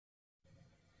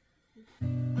Hello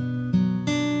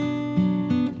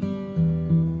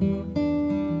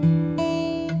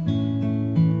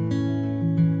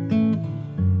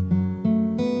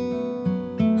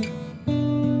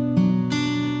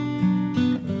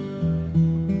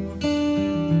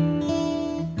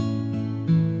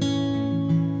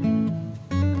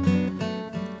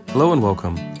and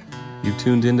welcome. You've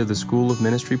tuned into the School of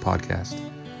Ministry podcast.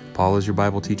 Paul is your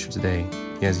Bible teacher today.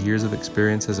 He has years of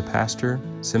experience as a pastor,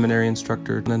 seminary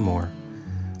instructor, and more.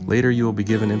 Later, you will be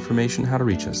given information how to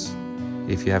reach us.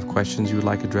 If you have questions you would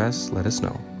like addressed, let us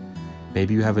know.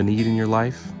 Maybe you have a need in your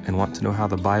life and want to know how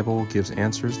the Bible gives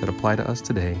answers that apply to us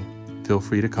today. Feel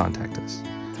free to contact us.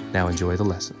 Now enjoy the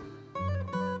lesson.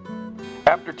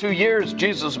 After 2 years,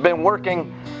 Jesus has been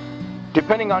working,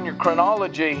 depending on your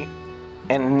chronology,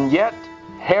 and yet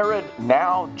Herod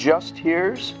now just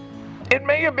hears. It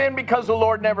may have been because the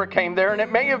Lord never came there, and it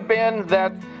may have been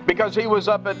that because he was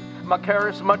up at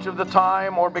Machaerus much of the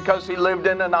time, or because he lived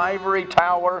in an ivory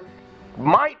tower.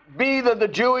 Might be that the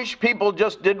Jewish people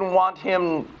just didn't want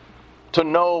him to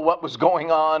know what was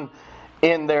going on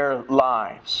in their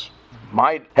lives.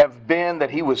 Might have been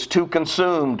that he was too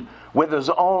consumed with his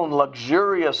own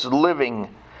luxurious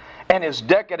living and his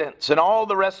decadence and all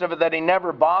the rest of it that he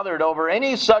never bothered over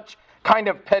any such kind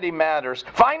of petty matters.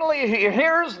 Finally, he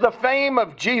hears the fame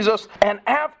of Jesus, and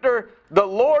after the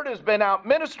Lord has been out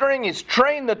ministering, he's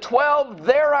trained the 12,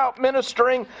 they're out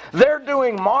ministering, they're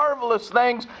doing marvelous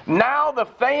things. Now the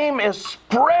fame is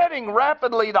spreading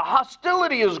rapidly, the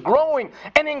hostility is growing,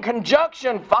 and in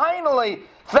conjunction, finally,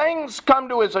 things come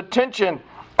to his attention,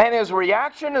 and his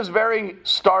reaction is very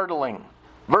startling.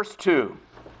 Verse 2,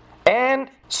 "And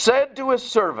said to his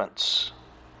servants,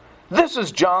 'This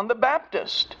is John the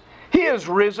Baptist. He is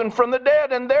risen from the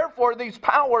dead, and therefore these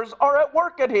powers are at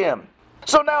work at him.'"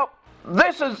 So now,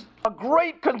 this is a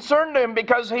great concern to him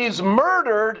because he's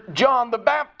murdered John the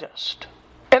Baptist.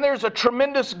 And there's a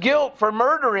tremendous guilt for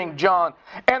murdering John.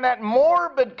 And that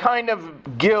morbid kind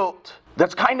of guilt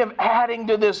that's kind of adding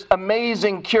to this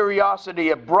amazing curiosity,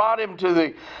 it brought him to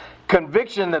the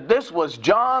conviction that this was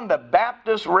John the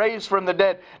Baptist raised from the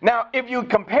dead. Now, if you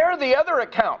compare the other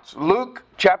accounts, Luke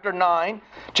chapter 9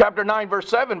 verse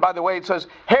 7, by the way, it says,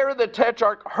 "Herod the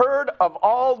Tetrarch heard of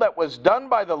all that was done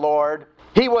by the Lord.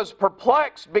 He was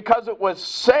perplexed because it was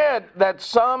said that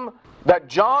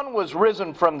John was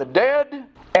risen from the dead,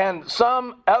 and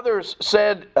some others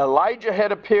said Elijah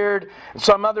had appeared, and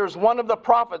some others, one of the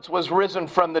prophets was risen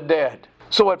from the dead."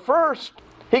 So at first,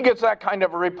 he gets that kind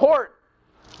of a report.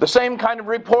 The same kind of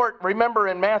report, remember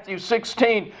in Matthew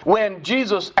 16, when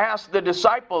Jesus asked the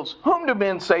disciples, "Whom do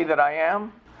men say that I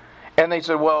am?" And they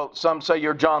said, "Well, some say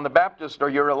you're John the Baptist, or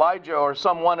you're Elijah, or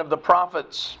some one of the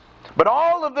prophets." But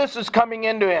all of this is coming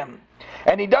into him,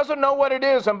 and he doesn't know what it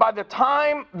is. And by the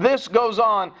time this goes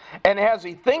on, and as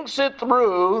he thinks it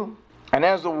through, and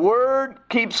as the word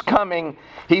keeps coming,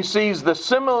 he sees the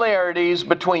similarities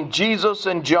between Jesus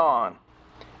and John.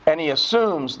 And he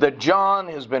assumes that John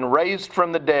has been raised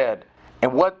from the dead.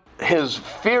 And what his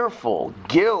fearful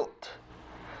guilt,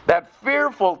 that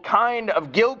fearful kind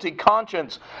of guilty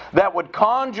conscience that would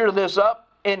conjure this up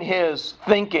in his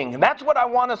thinking. And that's what I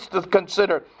want us to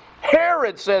consider.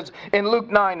 Herod says in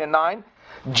Luke 9:9,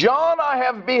 "John I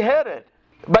have beheaded,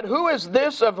 but who is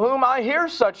this of whom I hear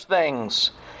such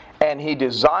things?" And he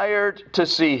desired to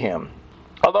see him.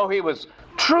 Although he was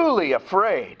truly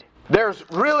afraid, there's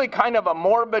really kind of a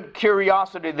morbid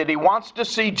curiosity that he wants to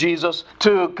see Jesus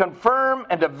to confirm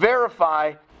and to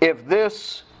verify if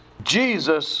this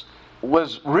Jesus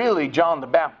was really John the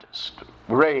Baptist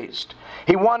raised.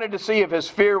 He wanted to see if his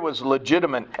fear was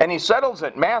legitimate, and he settles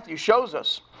it. Matthew shows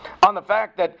us on the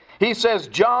fact that he says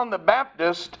John the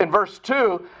Baptist in verse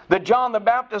 2, that John the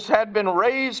Baptist had been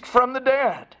raised from the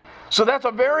dead. So that's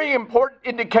a very important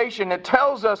indication. It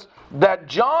tells us that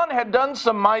John had done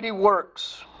some mighty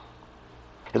works.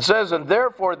 It says, "And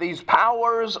therefore these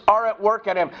powers are at work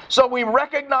at him." So we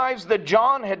recognize that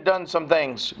John had done some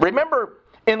things. Remember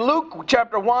in Luke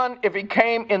chapter 1, if he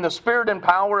came in the spirit and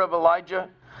power of Elijah,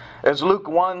 as Luke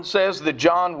 1 says that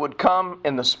John would come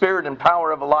in the spirit and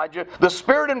power of Elijah. The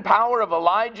spirit and power of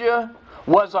Elijah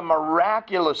was a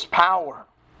miraculous power.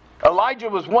 Elijah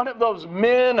was one of those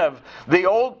men of the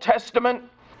Old Testament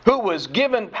who was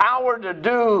given power to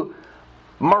do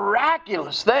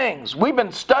miraculous things. We've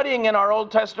been studying in our Old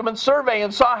Testament survey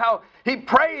and saw how he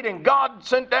prayed and God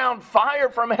sent down fire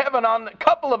from heaven on a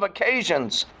couple of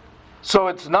occasions. So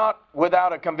it's not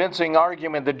without a convincing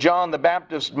argument that John the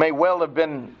Baptist may well have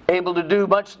been able to do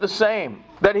much the same.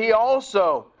 That he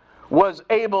also was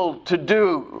able to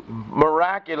do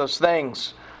miraculous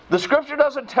things. The Scripture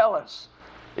doesn't tell us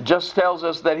It just tells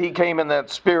us that he came in that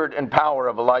spirit and power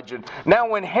of Elijah. Now,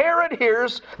 when Herod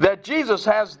hears that Jesus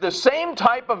has the same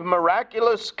type of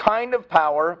miraculous kind of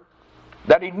power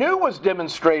that he knew was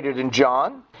demonstrated in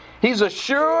John, he's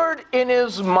assured in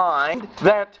his mind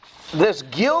that this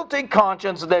guilty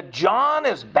conscience that John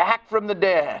is back from the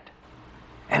dead.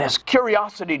 And his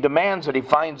curiosity demands that he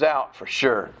finds out for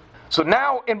sure. So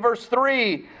now in verse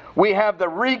 3, we have the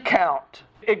recount.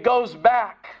 It goes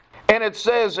back and it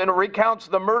says, and it recounts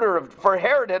the murder for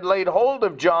Herod had laid hold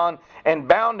of John and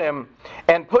bound him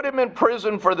and put him in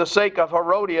prison for the sake of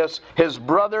Herodias, his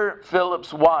brother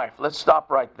Philip's wife. Let's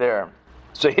stop right there.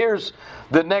 So here's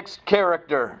the next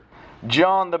character.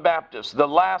 John the Baptist, the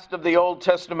last of the Old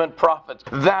Testament prophets,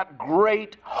 that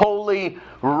great, holy,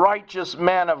 righteous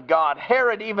man of God.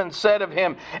 Herod even said of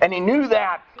him, and he knew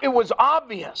that, it was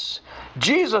obvious.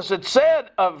 Jesus had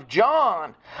said of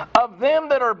John, of them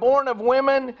that are born of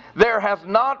women, there hath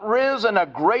not risen a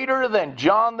greater than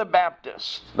John the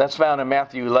Baptist. That's found in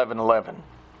Matthew 11:11.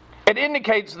 It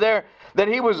indicates there that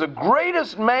he was the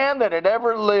greatest man that had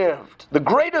ever lived, the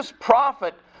greatest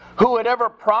prophet who had ever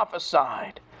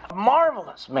prophesied.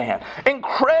 Marvelous man,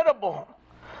 incredible,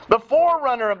 the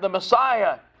forerunner of the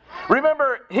Messiah.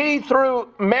 Remember, he through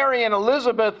Mary and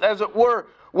Elizabeth, as it were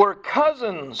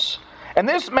cousins. And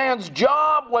this man's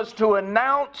job was to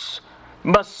announce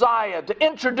Messiah, to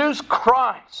introduce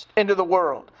Christ into the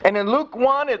world. And in Luke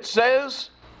 1 it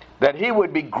says that he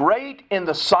would be great in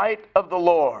the sight of the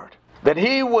Lord, that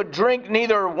he would drink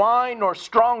neither wine nor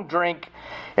strong drink,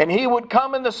 and he would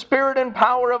come in the spirit and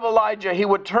power of Elijah. He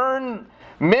would turn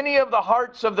many of the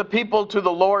hearts of the people to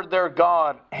the Lord their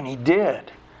God. And he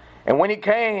did. And when he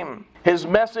came, his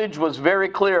message was very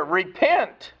clear.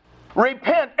 Repent.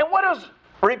 Repent. And what does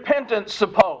repentance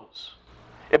suppose?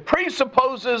 It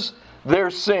presupposes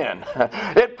their sin.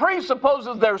 It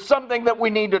presupposes there's something that we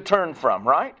need to turn from,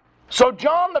 right? So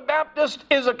John the Baptist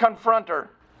is a confronter.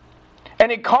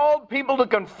 And he called people to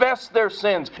confess their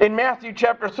sins. In Matthew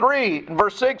chapter 3,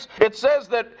 verse 6, it says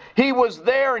that he was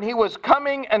there and he was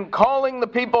coming and calling the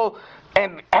people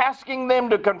and asking them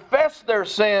to confess their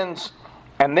sins.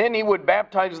 And then he would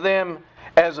baptize them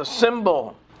as a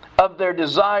symbol of their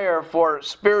desire for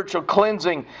spiritual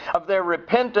cleansing, of their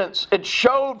repentance. It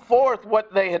showed forth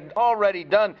what they had already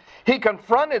done. He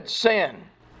confronted sin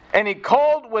and he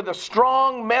called with a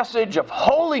strong message of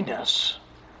holiness.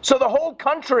 So the whole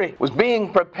country was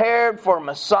being prepared for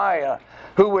Messiah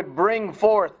who would bring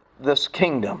forth this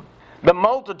kingdom. The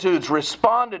multitudes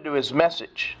responded to his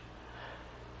message.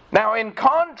 Now, in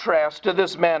contrast to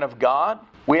this man of God,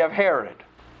 we have Herod.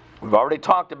 We've already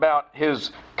talked about his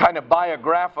kind of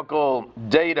biographical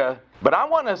data, but I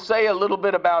want to say a little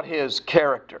bit about his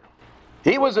character.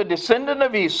 He was a descendant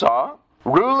of Esau,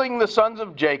 ruling the sons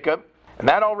of Jacob, and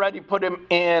that already put him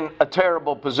in a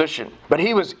terrible position. But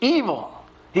he was evil.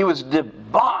 He was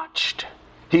debauched.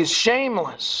 He's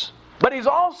shameless. But he's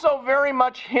also very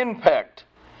much henpecked.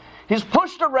 He's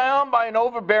pushed around by an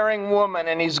overbearing woman,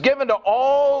 and he's given to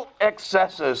all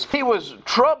excesses. He was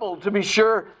troubled, to be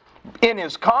sure, in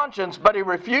his conscience, but he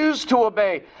refused to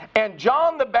obey. And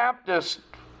John the Baptist,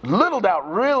 little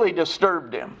doubt, really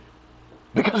disturbed him,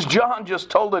 because John just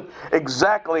told it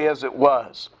exactly as it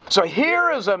was. So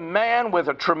here is a man with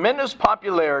a tremendous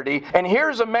popularity, and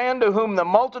here's a man to whom the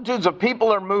multitudes of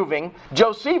people are moving.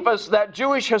 Josephus, that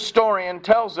Jewish historian,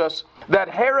 tells us that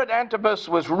Herod Antipas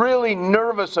was really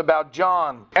nervous about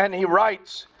John. And he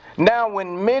writes, "Now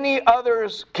when many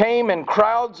others came in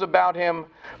crowds about him,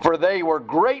 for they were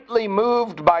greatly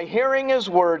moved by hearing his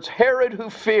words, Herod, who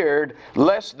feared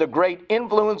lest the great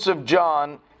influence of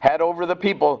John had over the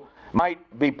people,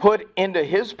 might be put into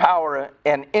his power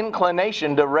an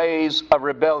inclination to raise a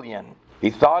rebellion. He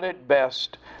thought it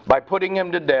best, by putting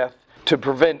him to death, to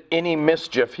prevent any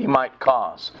mischief he might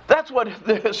cause." That's what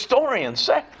the historians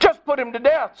say. Just put him to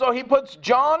death. So he puts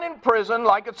John in prison,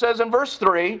 like it says in verse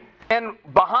 3, and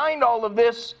behind all of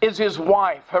this is his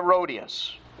wife,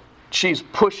 Herodias. She's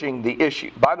pushing the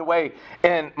issue. By the way,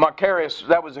 in Machaerus,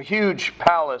 that was a huge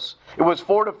palace. It was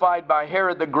fortified by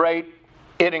Herod the Great.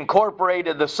 It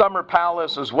incorporated the summer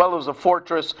palace as well as a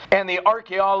fortress, and the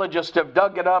archaeologists have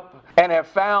dug it up and have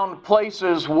found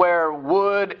places where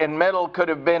wood and metal could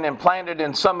have been implanted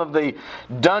in some of the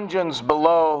dungeons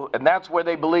below, and that's where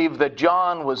they believe that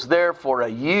John was there for a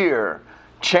year,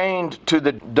 chained to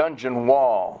the dungeon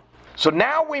wall. So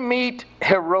now we meet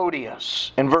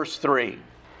Herodias in verse 3,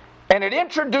 and it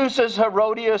introduces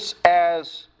Herodias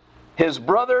as his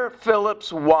brother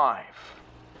Philip's wife.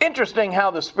 Interesting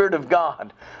how the Spirit of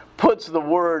God puts the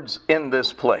words in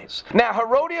this place. Now,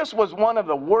 Herodias was one of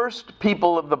the worst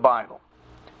people of the Bible.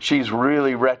 She's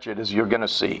really wretched, as you're going to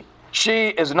see. She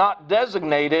is not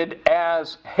designated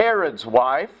as Herod's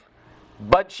wife,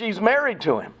 but she's married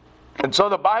to him. And so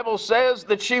the Bible says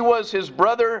that she was his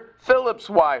brother Philip's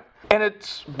wife. And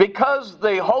it's because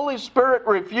the Holy Spirit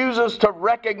refuses to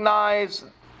recognize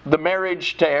the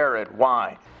marriage to Herod.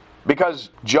 Why? Because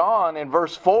John, in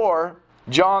verse 4,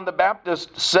 John the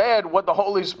Baptist said what the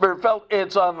Holy Spirit felt.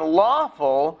 It's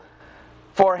unlawful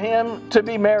for him to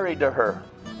be married to her.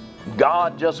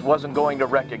 God just wasn't going to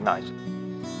recognize it.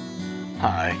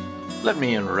 Hi. Let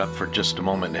me interrupt for just a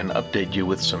moment and update you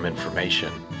with some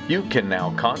information. You can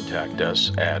now contact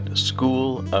us at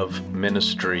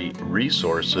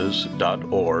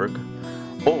schoolofministryresources.org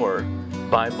or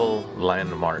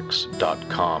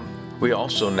BibleLandmarks.com. We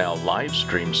also now live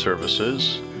stream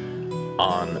services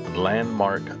on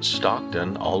Landmark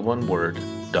Stockton, all one word,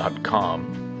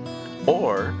 .com,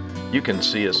 or you can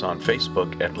see us on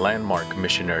Facebook at Landmark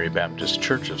Missionary Baptist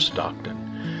Church of Stockton.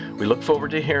 We look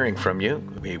forward to hearing from you.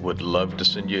 We would love to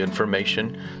send you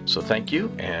information. So thank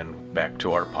you, and back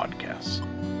to our podcast.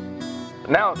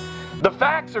 Now, the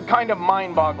facts are kind of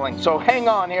mind-boggling, so hang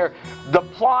on here. The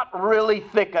plot really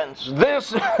thickens.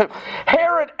 This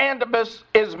Herod Antipas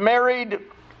is married to a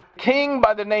king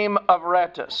by the name of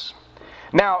Aretas.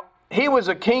 Now, he was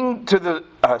a king to the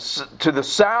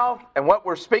south, and what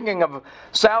we're speaking of,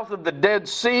 south of the Dead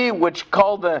Sea, which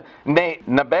called the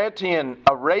Nabatean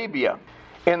Arabia.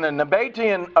 In the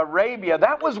Nabatean Arabia,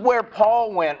 that was where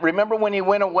Paul went. Remember when he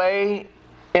went away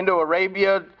into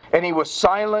Arabia and he was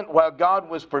silent while God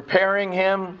was preparing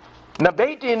him?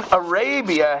 Nabatean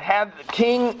Arabia had a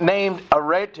king named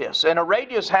Aretas, and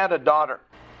Aretas had a daughter,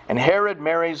 and Herod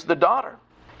marries the daughter.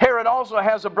 Herod also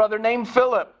has a brother named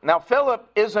Philip. Now, Philip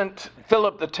isn't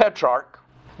Philip the Tetrarch.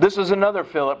 This is another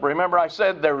Philip. Remember I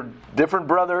said they were different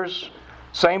brothers,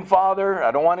 same father.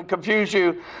 I don't want to confuse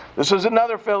you. This is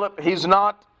another Philip. He's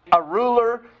not a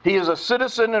ruler. He is a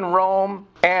citizen in Rome.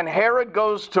 And Herod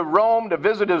goes to Rome to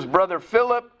visit his brother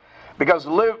Philip because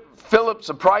Philip's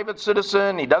a private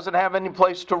citizen. He doesn't have any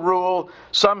place to rule.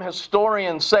 Some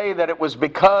historians say that it was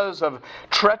because of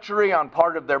treachery on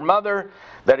part of their mother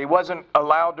that he wasn't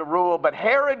allowed to rule. But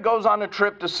Herod goes on a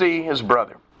trip to see his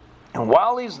brother. And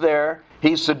while he's there,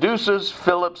 he seduces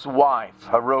Philip's wife,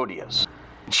 Herodias.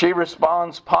 She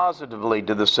responds positively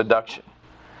to the seduction.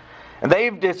 And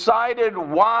they've decided,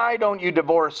 why don't you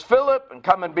divorce Philip and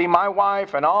come and be my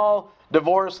wife, and I'll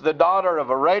divorce the daughter of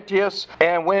Aretas.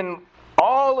 And when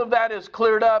all of that is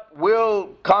cleared up, we'll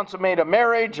consummate a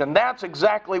marriage. And that's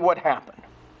exactly what happened.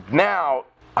 Now,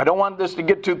 I don't want this to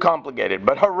get too complicated,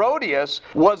 but Herodias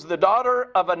was the daughter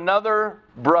of another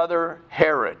brother,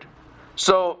 Herod.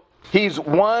 So he's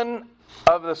one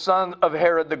of the sons of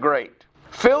Herod the Great.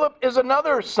 Philip is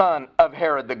another son of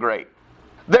Herod the Great.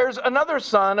 There's another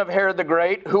son of Herod the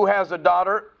Great who has a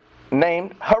daughter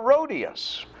named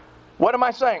Herodias. What am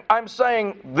I saying? I'm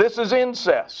saying this is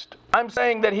incest. I'm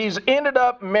saying that he's ended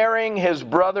up marrying his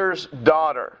brother's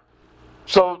daughter.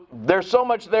 So there's so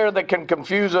much there that can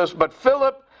confuse us, but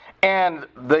Philip and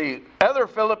the other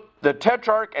Philip, the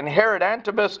Tetrarch, and Herod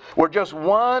Antipas were just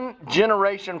one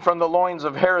generation from the loins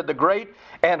of Herod the Great,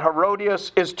 and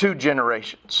Herodias is 2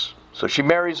 generations. So she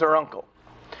marries her uncle.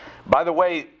 By the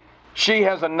way, she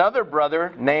has another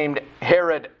brother named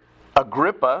Herod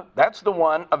Agrippa. That's the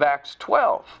one of Acts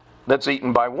 12 that's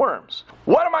eaten by worms.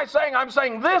 What am I saying? I'm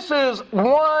saying this is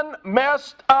one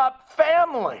messed up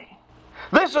family.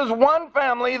 This is one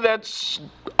family that's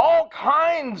all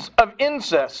kinds of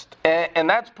incest, and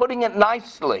that's putting it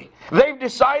nicely. They've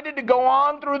decided to go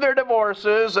on through their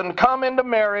divorces and come into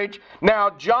marriage.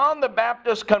 Now, John the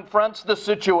Baptist confronts the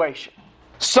situation.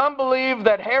 Some believe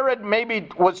that Herod maybe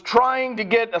was trying to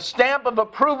get a stamp of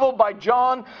approval by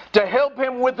John to help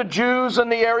him with the Jews in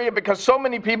the area, because so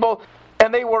many people,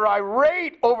 and they were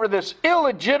irate over this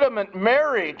illegitimate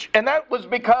marriage. And that was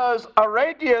because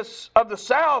Aretas of the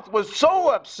south was so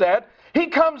upset, he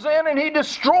comes in and he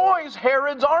destroys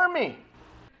Herod's army.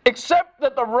 Except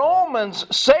that the Romans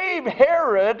saved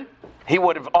Herod, he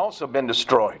would have also been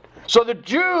destroyed. So the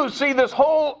Jews see this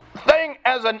whole thing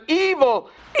as an evil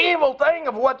thing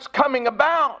of what's coming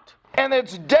about. And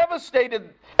it's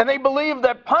devastated, and they believe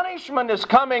that punishment is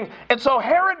coming. And so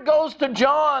Herod goes to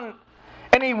John,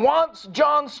 and he wants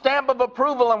John's stamp of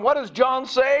approval. And what does John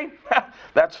say?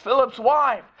 That's Philip's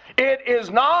wife. It is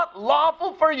not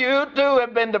lawful for you to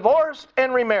have been divorced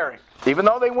and remarried, even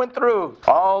though they went through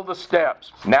all the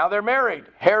steps. Now they're married,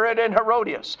 Herod and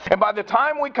Herodias. And by the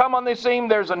time we come on the scene,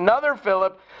 there's another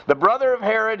Philip, the brother of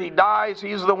Herod. He dies.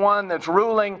 He's the one that's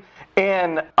ruling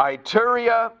in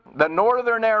Iturea, the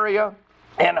northern area.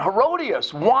 And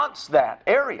Herodias wants that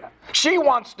area. She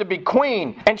wants to be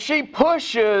queen, and she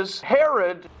pushes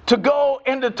Herod to go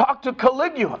and to talk to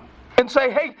Caligula and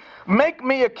say, hey, make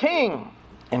me a king.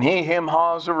 And he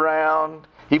hem-haws around,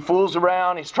 he fools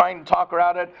around, he's trying to talk her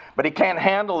out of it, but he can't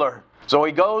handle her. So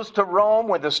he goes to Rome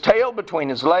with his tail between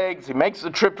his legs. He makes the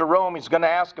trip to Rome. He's going to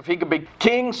ask if he could be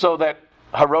king so that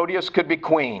Herodias could be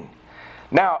queen.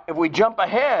 Now, if we jump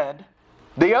ahead,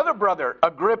 the other brother,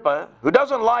 Agrippa, who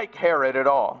doesn't like Herod at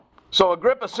all. So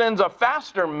Agrippa sends a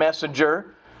faster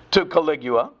messenger to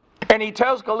Caligula, and he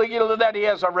tells Caligula that he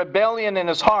has a rebellion in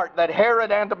his heart, that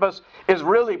Herod Antipas is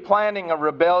really planning a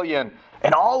rebellion,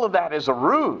 and all of that is a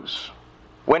ruse.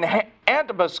 When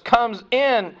Antipas comes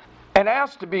in and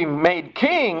asks to be made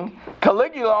king,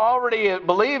 Caligula already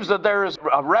believes that there is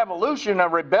a revolution, a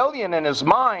rebellion in his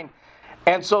mind,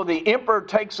 and so the emperor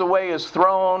takes away his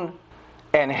throne,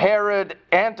 and Herod,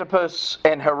 Antipas,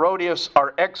 and Herodias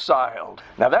are exiled.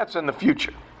 Now that's in the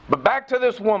future. But back to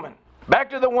this woman. Back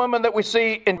to the woman that we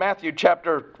see in Matthew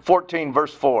chapter 14,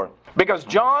 verse 4. Because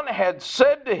John had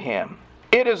said to him,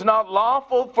 it is not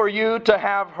lawful for you to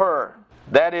have her.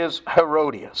 That is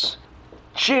Herodias.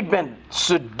 She had been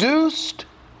seduced.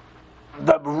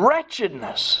 The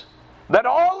wretchedness that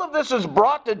all of this is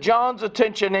brought to John's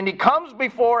attention, and he comes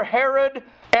before Herod,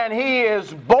 and he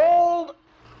is bold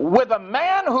with a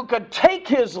man who could take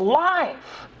his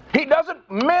life. He doesn't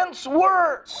mince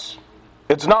words.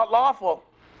 It's not lawful.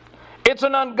 It's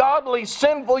an ungodly,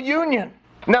 sinful union.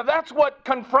 Now that's what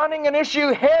confronting an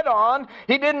issue head on.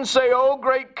 He didn't say, oh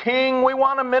great king, we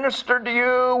want to minister to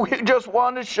you. We just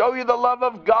want to show you the love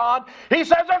of God. He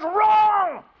says it's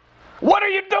wrong. What are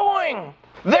you doing?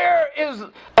 There is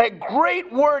a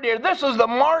great word here. This is the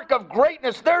mark of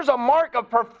greatness. There's a mark of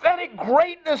prophetic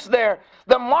greatness there.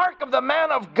 The mark of the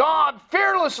man of God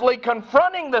fearlessly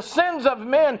confronting the sins of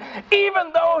men,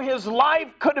 even though his life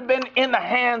could have been in the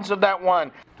hands of that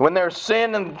one. When there's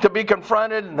sin and to be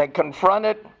confronted, and they confront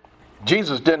it,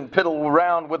 Jesus didn't piddle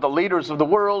around with the leaders of the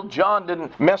world. John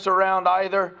didn't mess around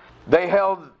either. They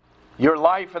held your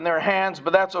life in their hands,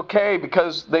 but that's okay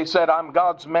because they said, I'm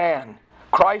God's man.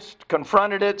 Christ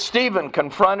confronted it. Stephen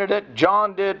confronted it.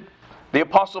 John did. The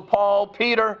Apostle Paul,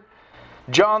 Peter,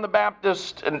 John the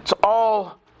Baptist. And it's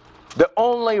all the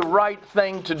only right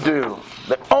thing to do.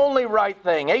 The only right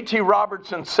thing. A.T.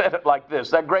 Robertson said it like this,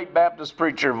 that great Baptist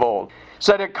preacher of old.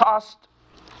 Said it cost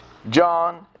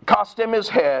John, cost him his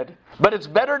head, but it's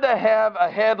better to have a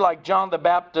head like John the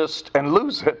Baptist and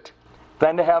lose it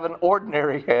than to have an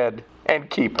ordinary head and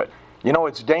keep it. You know,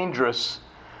 it's dangerous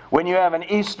when you have an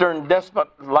Eastern despot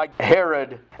like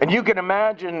Herod, and you can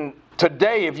imagine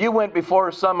today if you went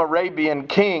before some Arabian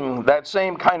king, that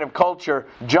same kind of culture,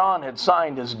 John had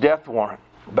signed his death warrant.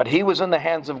 But he was in the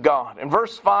hands of God. And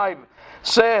verse 5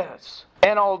 says,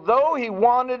 and although he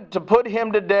wanted to put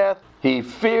him to death, he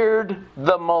feared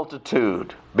the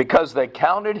multitude because they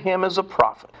counted him as a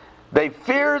prophet. They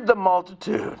feared the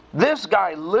multitude. This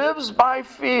guy lives by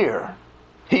fear.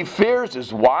 He fears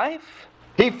his wife.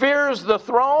 He fears the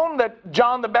throne, that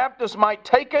John the Baptist might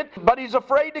take it, but he's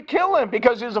afraid to kill him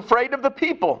because he's afraid of the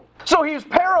people. So he's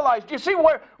paralyzed. Do you see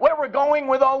where we're going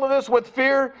with all of this with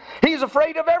fear? He's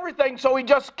afraid of everything, so he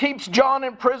just keeps John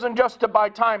in prison just to buy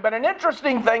time. But an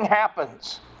interesting thing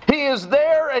happens. He is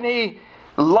there and he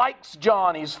likes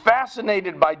John. He's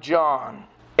fascinated by John.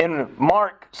 In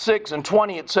Mark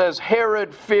 6:20 it says,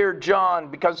 Herod feared John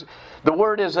because the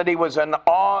word is that he was in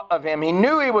awe of him. He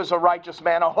knew he was a righteous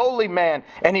man, a holy man,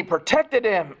 and he protected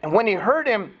him. And when he heard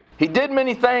him, he did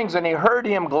many things and he heard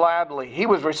him gladly. He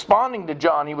was responding to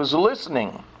John. He was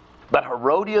listening. But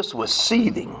Herodias was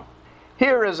seething.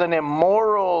 Here is an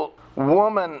immoral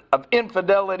woman of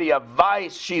infidelity, of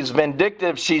vice. She's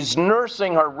vindictive. She's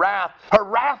nursing her wrath. Her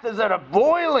wrath is at a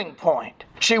boiling point.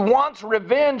 She wants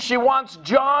revenge. She wants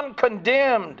John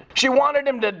condemned. She wanted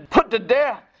him to put to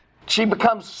death. She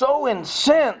becomes so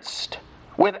incensed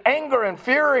with anger and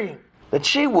fury that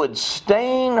she would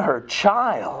stain her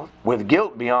child with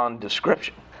guilt beyond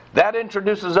description. That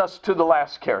introduces us to the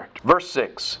last character. Verse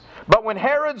 6. But when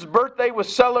Herod's birthday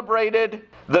was celebrated,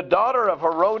 the daughter of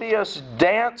Herodias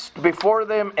danced before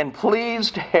them and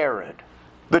pleased Herod.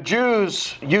 The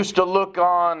Jews used to look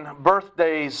on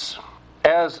birthdays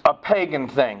as a pagan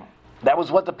thing. That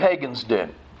was what the pagans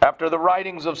did. After the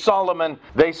writings of Solomon,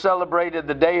 they celebrated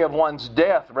the day of one's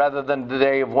death rather than the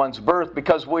day of one's birth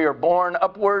because we are born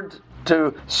upward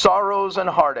to sorrows and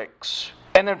heartaches.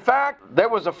 And in fact, there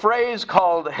was a phrase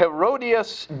called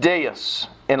Herodias Deus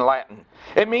in Latin.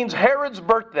 It means Herod's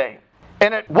birthday.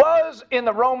 And it was in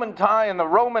the Roman time, in the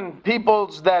Roman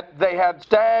peoples, that they had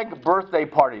stag birthday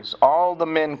parties. All the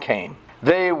men came.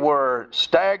 They were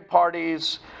stag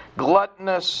parties,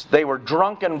 gluttonous, they were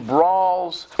drunken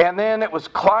brawls, and then it was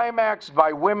climaxed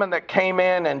by women that came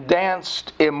in and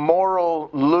danced immoral,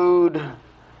 lewd,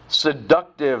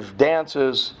 seductive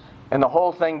dances, and the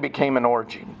whole thing became an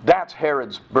orgy. That's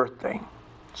Herod's birthday.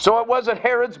 So it was at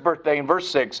Herod's birthday in verse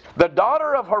 6. The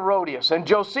daughter of Herodias, and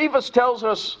Josephus tells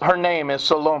us her name is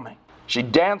Salome. She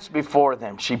danced before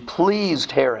them. She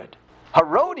pleased Herod.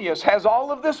 Herodias has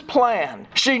all of this planned.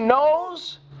 She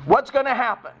knows what's going to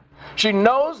happen. She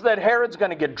knows that Herod's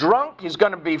going to get drunk. He's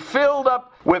going to be filled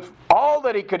up with all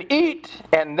that he could eat.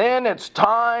 And then it's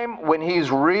time when he's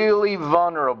really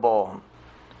vulnerable.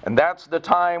 And that's the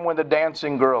time when the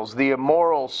dancing girls, the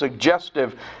immoral,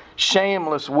 suggestive,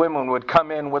 shameless women would come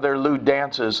in with their lewd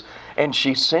dances. And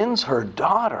she sends her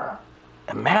daughter.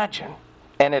 Imagine.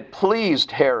 And it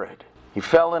pleased Herod. He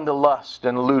fell into lust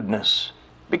and lewdness.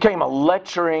 Became a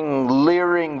lecturing,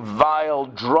 leering, vile,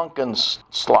 drunken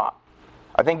slop.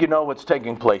 I think you know what's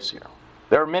taking place here.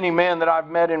 There are many men that I've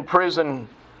met in prison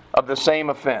of the same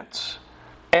offense.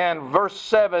 And verse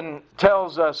 7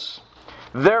 tells us,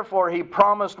 therefore he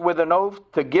promised with an oath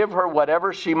to give her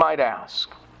whatever she might ask.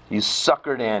 He's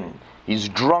suckered in. He's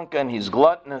drunken. He's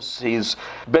gluttonous. He's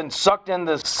been sucked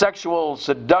into sexual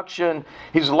seduction.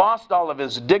 He's lost all of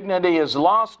his dignity. He's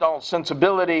lost all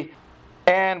sensibility.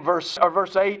 And verse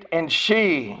 8, and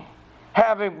she,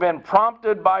 having been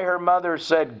prompted by her mother,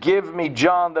 said, give me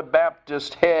John the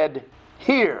Baptist's head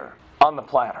here on the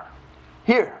platter.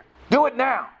 Here. Do it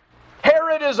now.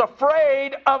 Herod is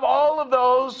afraid of all of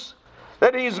those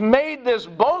that he's made this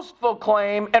boastful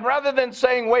claim, and rather than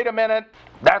saying, wait a minute,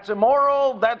 that's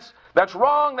immoral, that's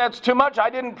wrong, that's too much,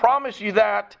 I didn't promise you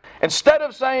that. Instead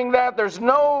of saying that, there's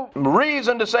no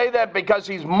reason to say that because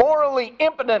he's morally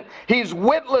impotent, he's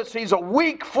witless, he's a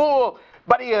weak fool,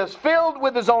 but he is filled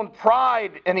with his own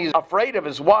pride, and he's afraid of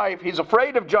his wife, he's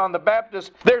afraid of John the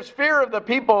Baptist. There's fear of the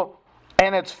people,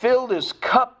 and it's filled his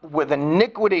cup with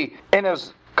iniquity. And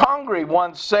as Congreve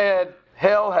once said,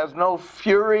 hell has no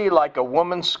fury like a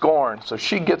woman scorned. So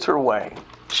she gets her way.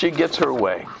 She gets her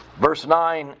way. Verse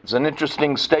 9 is an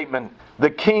interesting statement. The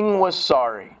king was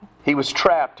sorry. He was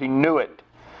trapped. He knew it.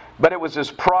 But it was his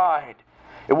pride.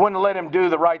 It wouldn't let him do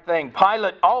the right thing.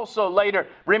 Pilate also later,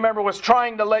 remember, was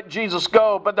trying to let Jesus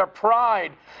go, but their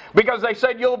pride, because they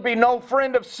said, you'll be no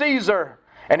friend of Caesar.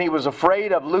 And he was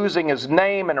afraid of losing his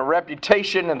name and a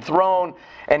reputation and throne,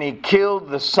 and he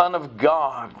killed the Son of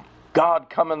God. God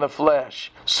come in the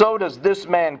flesh. So does this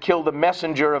man kill the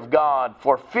messenger of God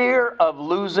for fear of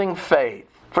losing faith.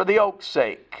 For the oak's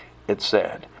sake, it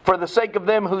said. For the sake of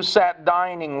them who sat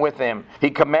dining with him, he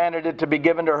commanded it to be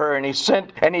given to her. And he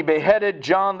sent and he beheaded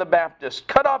John the Baptist,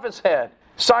 cut off his head,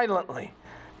 silently,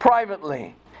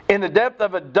 privately. In the depth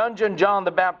of a dungeon, John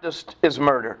the Baptist is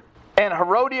murdered. And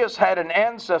Herodias had an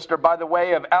ancestor by the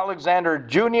way of Alexander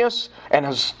Junius. And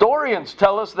historians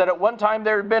tell us that at one time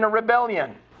there had been a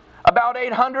rebellion. About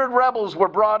 800 rebels were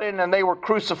brought in and they were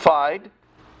crucified.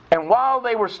 And while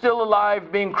they were still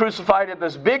alive, being crucified at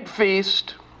this big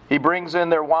feast, he brings in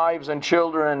their wives and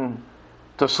children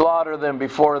to slaughter them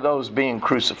before those being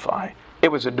crucified. It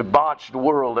was a debauched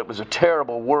world. It was a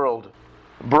terrible world.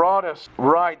 Broadus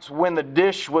writes, when the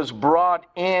dish was brought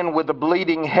in with the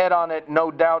bleeding head on it,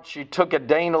 no doubt she took it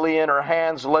daintily in her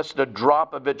hands, lest a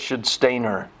drop of it should stain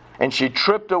her. And she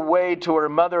tripped away to her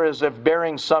mother as if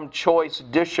bearing some choice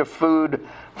dish of food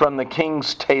from the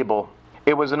king's table.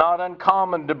 It was not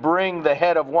uncommon to bring the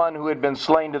head of one who had been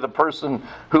slain to the person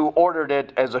who ordered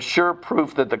it as a sure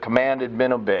proof that the command had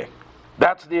been obeyed.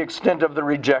 That's the extent of the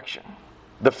rejection,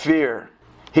 the fear.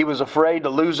 He was afraid to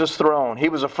lose his throne. He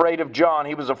was afraid of John.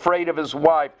 He was afraid of his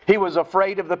wife. He was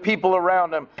afraid of the people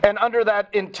around him. And under that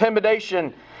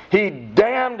intimidation, he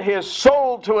damned his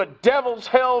soul to a devil's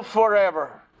hell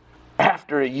forever.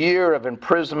 After a year of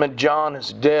imprisonment, John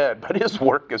is dead, but his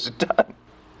work is done.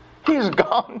 He's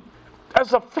gone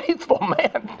as a faithful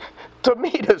man to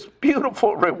meet his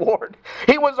beautiful reward.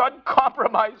 He was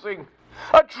uncompromising,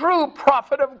 a true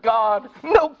prophet of God,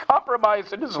 no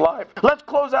compromise in his life. Let's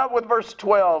close out with verse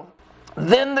 12.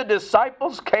 Then the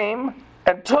disciples came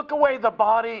and took away the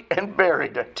body and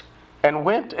buried it, and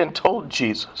went and told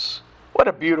Jesus. What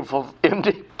a beautiful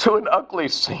ending to an ugly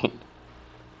scene.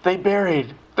 They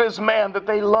buried this man that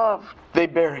they loved. They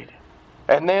buried.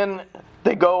 And then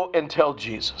they go and tell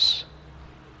Jesus.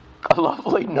 A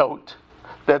lovely note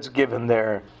that's given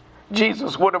there.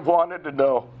 Jesus would have wanted to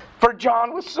know. For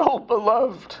John was so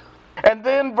beloved. And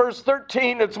then verse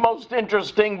 13, it's most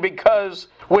interesting because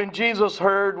when Jesus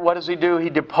heard, what does he do? He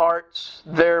departs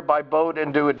there by boat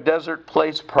into a desert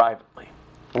place privately.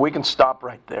 We can stop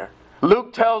right there.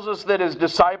 Luke tells us that his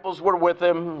disciples were with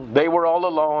him. They were all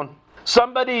alone.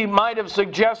 Somebody might have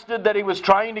suggested that he was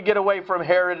trying to get away from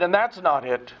Herod, and that's not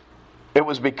it. It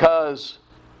was because,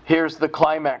 here's the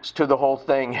climax to the whole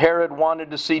thing. Herod wanted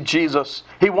to see Jesus.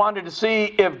 He wanted to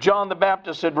see if John the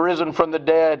Baptist had risen from the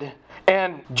dead.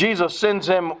 And Jesus sends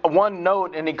him one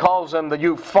note and he calls him,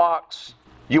 "You fox,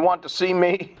 you want to see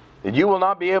me? You will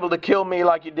not be able to kill me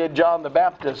like you did John the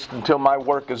Baptist until my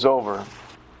work is over."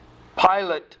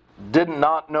 Pilate did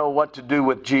not know what to do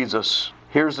with Jesus.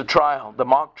 Here's the trial, the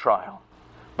mock trial.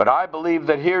 But I believe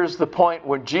that here's the point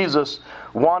where Jesus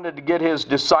wanted to get his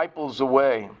disciples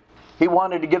away. He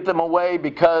wanted to get them away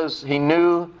because he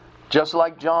knew, just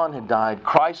like John had died,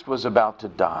 Christ was about to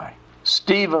die.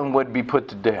 Stephen would be put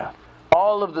to death.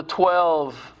 All of the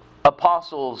 12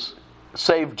 apostles,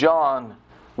 save John,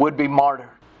 would be martyred.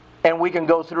 And we can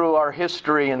go through our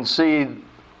history and see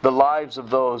the lives of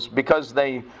those because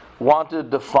they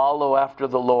wanted to follow after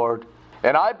the Lord.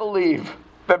 And I believe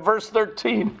that verse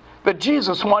 13, that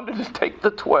Jesus wanted to take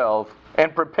the 12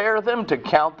 and prepare them to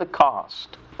count the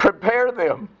cost. Prepare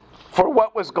them for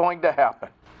what was going to happen.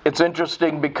 It's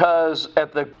interesting because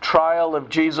at the trial of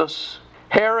Jesus,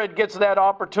 Herod gets that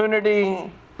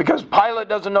opportunity because Pilate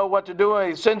doesn't know what to do.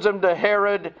 He sends him to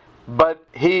Herod, but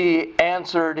he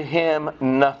answered him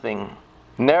nothing.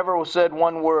 Never said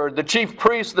one word. The chief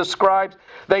priests, the scribes,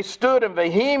 they stood and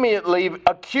vehemently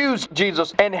accused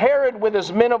Jesus. And Herod, with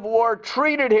his men of war,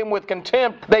 treated him with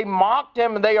contempt. They mocked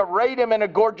him and they arrayed him in a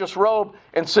gorgeous robe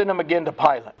and sent him again to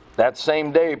Pilate. That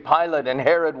same day, Pilate and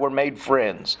Herod were made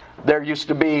friends. There used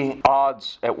to be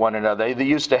odds at one another. They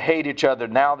used to hate each other.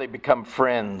 Now they become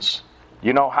friends.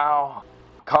 You know how?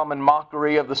 Common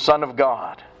mockery of the Son of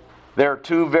God. There are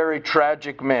two very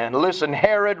tragic men. Listen,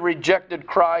 Herod rejected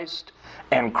Christ,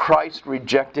 and Christ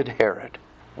rejected Herod.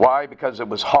 Why? Because it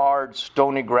was hard,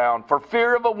 stony ground. For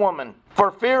fear of a woman,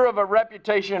 for fear of a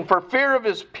reputation, for fear of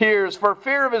his peers, for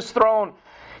fear of his throne,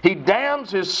 he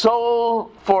damns his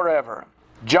soul forever.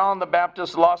 John the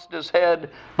Baptist lost his head,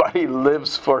 but he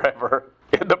lives forever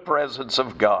in the presence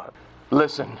of God.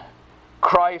 Listen,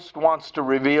 Christ wants to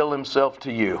reveal himself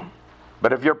to you.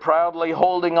 But if you're proudly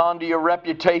holding on to your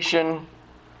reputation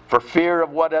for fear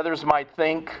of what others might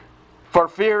think, for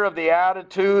fear of the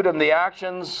attitude and the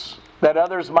actions that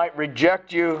others might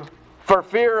reject you, for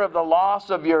fear of the loss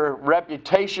of your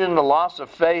reputation, the loss of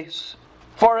face,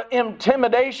 for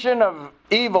intimidation of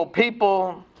evil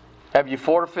people, have you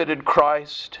forfeited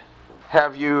Christ?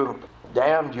 Have you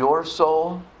damned your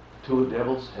soul to a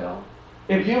devil's hell?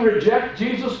 If you reject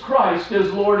Jesus Christ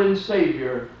as Lord and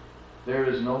Savior, there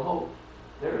is no hope.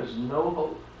 There is no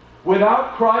hope.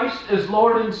 Without Christ as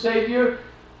Lord and Savior,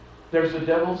 there's a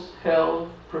devil's hell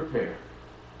prepared.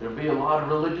 There'll be a lot of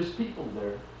religious people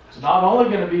there. It's not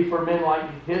only going to be for men like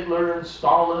Hitler and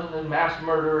Stalin and mass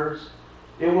murderers.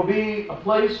 It will be a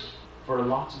place for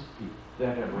lots of people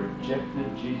that have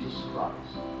rejected Jesus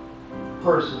Christ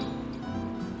personally,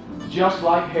 just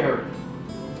like Herod.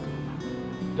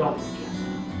 Don't forget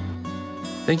that.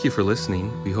 Thank you for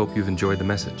listening. We hope you've enjoyed the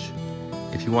message.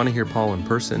 If you want to hear Paul in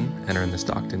person and are in the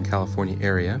Stockton, California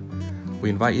area, we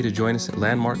invite you to join us at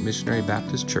Landmark Missionary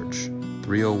Baptist Church,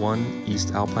 301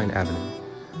 East Alpine Avenue.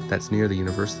 That's near the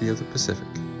University of the Pacific.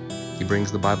 He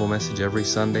brings the Bible message every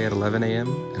Sunday at 11 a.m.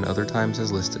 and other times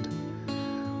as listed.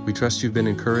 We trust you've been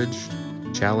encouraged,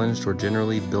 challenged, or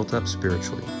generally built up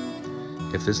spiritually.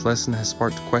 If this lesson has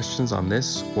sparked questions on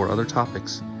this or other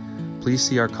topics, please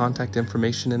see our contact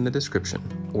information in the description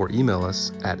or email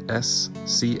us at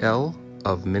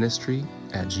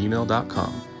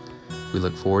sclofministry@gmail.com. We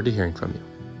look forward to hearing from you.